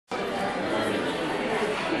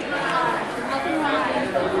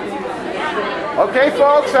Okay,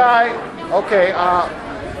 folks.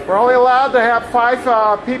 We're only allowed to have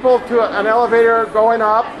 5 people to an elevator going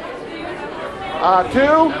up.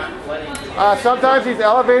 2. Sometimes these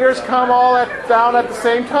elevators come all down at the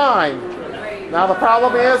same time. Now the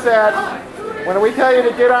problem is that when we tell you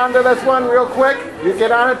to get onto this one real quick, you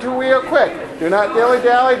get on it real quick. Do not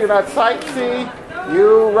dilly-dally, do not sightsee.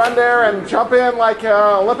 You run there and jump in like an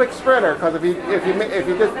Olympic sprinter, because if you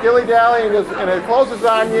just dilly-dally and it closes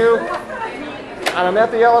on you on an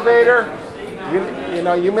empty elevator, you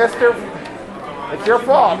know you missed her. It's your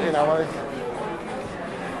fault, you know.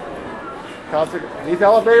 Because these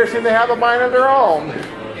elevators seem to have a mind of their own.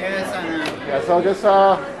 Yes, I know. Yeah, so just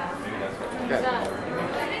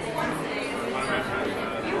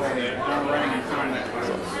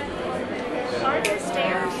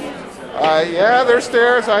yeah, there's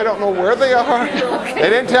stairs. I don't know where they are. They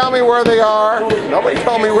didn't tell me where they are. Nobody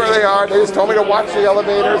told me where they are. They just told me to watch the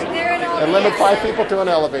elevators and limit 5 people to an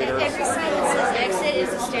elevator. Every sign that says exit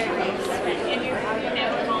is a staircase.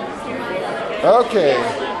 Okay.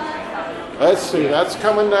 Let's see. That's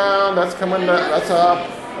coming down. That's coming down. That's up.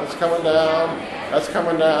 That's coming down. That's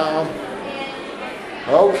coming down.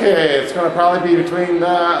 Okay. It's going to probably be between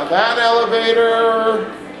that elevator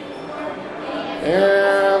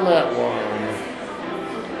and that one.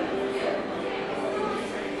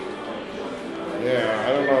 Yeah, I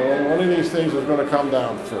don't know. One of these things is going to come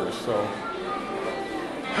down first. So,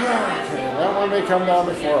 okay, that one may come down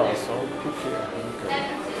before us. So,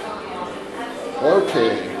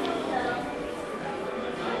 okay.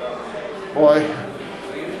 Boy,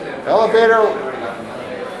 elevator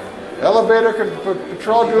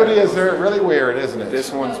patrol duty is really weird, isn't it?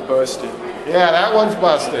 This one's busted. Yeah, that one's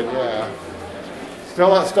busted. Yeah. Still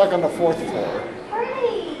not stuck on the 4th floor.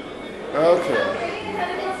 Okay.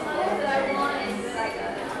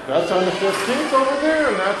 That's on the 15th over there,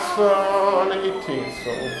 and that's on the 18th.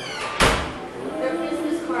 So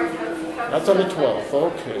that's on the 12th.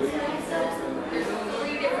 Okay.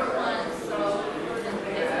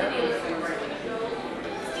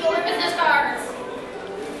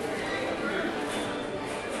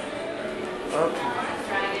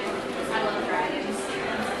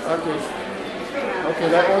 Okay. Okay,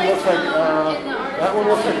 that one looks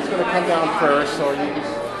like it's going to come down first. So you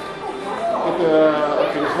just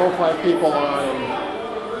get just hold 5 people on, and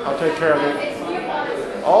I'll take care of it.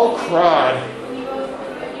 Oh crud!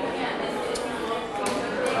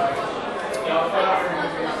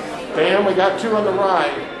 Damn, we got 2 on the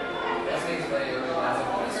right.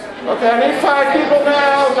 Okay, I need 5 people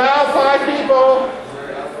now. Now 5 people.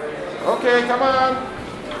 Okay, come on.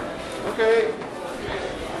 Okay.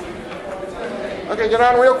 Okay, get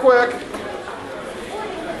on real quick.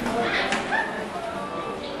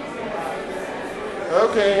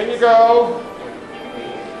 Okay, in you go.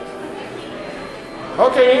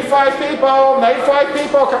 Okay, need 5 people. Need 5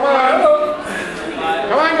 people. Come on.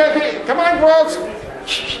 Come on, guys. Come on, folks.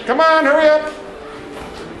 Come on, hurry up.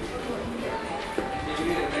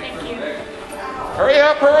 Hurry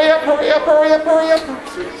up, hurry up, hurry up, hurry up, hurry up.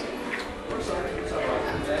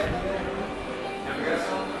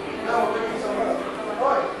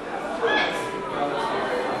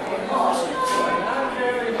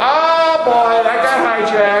 Oh boy, that got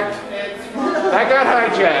hijacked. That got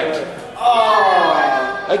hijacked.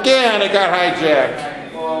 Oh. Again, it got hijacked.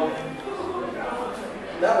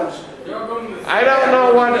 I don't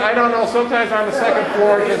know what, I don't know. Sometimes on the 2nd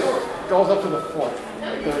floor it just goes up to the 4th.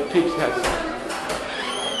 The teach test.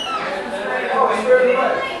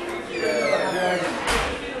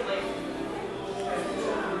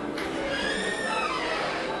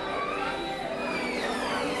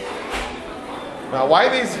 Now, why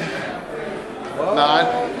these not?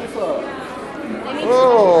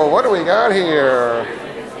 Oh, what do we got here?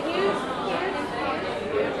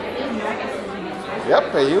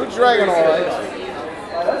 Yep, a huge dragonoid.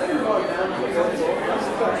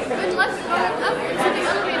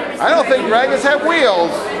 I don't think dragons have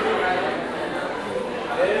wheels.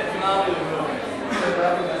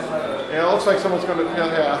 Yeah, it looks like someone's going to,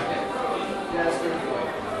 yeah.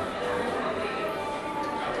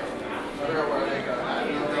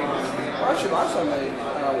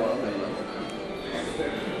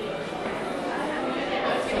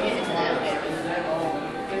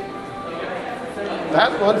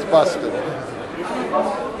 That one's busted.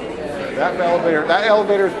 That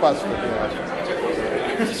elevator's busted. Yeah.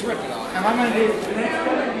 Am I going to do?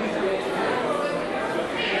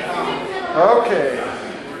 Okay.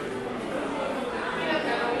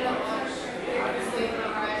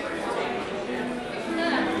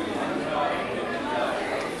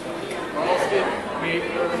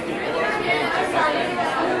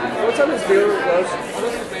 time does beer close?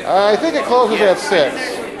 I think it closes at 6.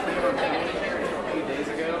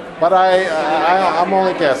 But I'm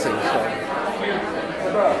only guessing. So.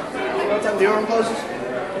 What time the room closes?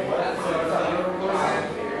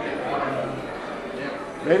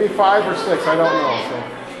 Maybe 5 or 6. I don't know. So.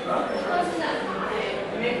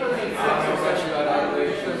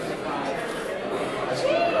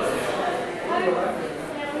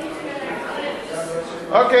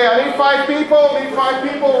 Okay, I need 5 people. Need 5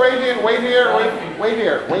 people. Wait here. Wait here. Wait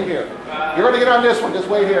here. Wait here. You're going to get on this one. Just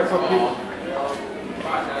wait here for people.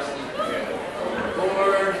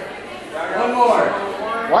 One more.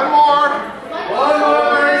 One more. One more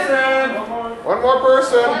person. One more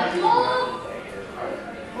person.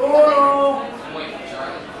 Oh.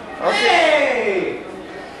 Okay.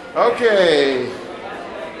 Okay.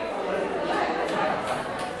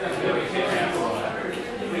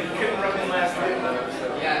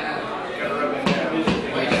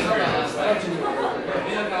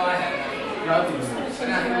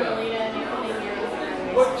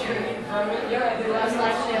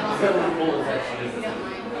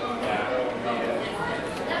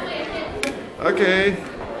 Okay.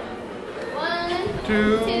 1,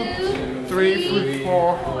 2, 3,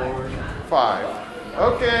 4, 5.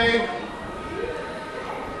 Okay.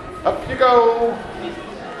 Up you go.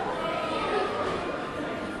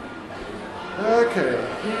 Okay.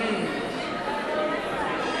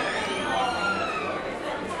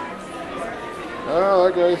 Oh,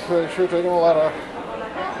 that guy's sure taking a lot of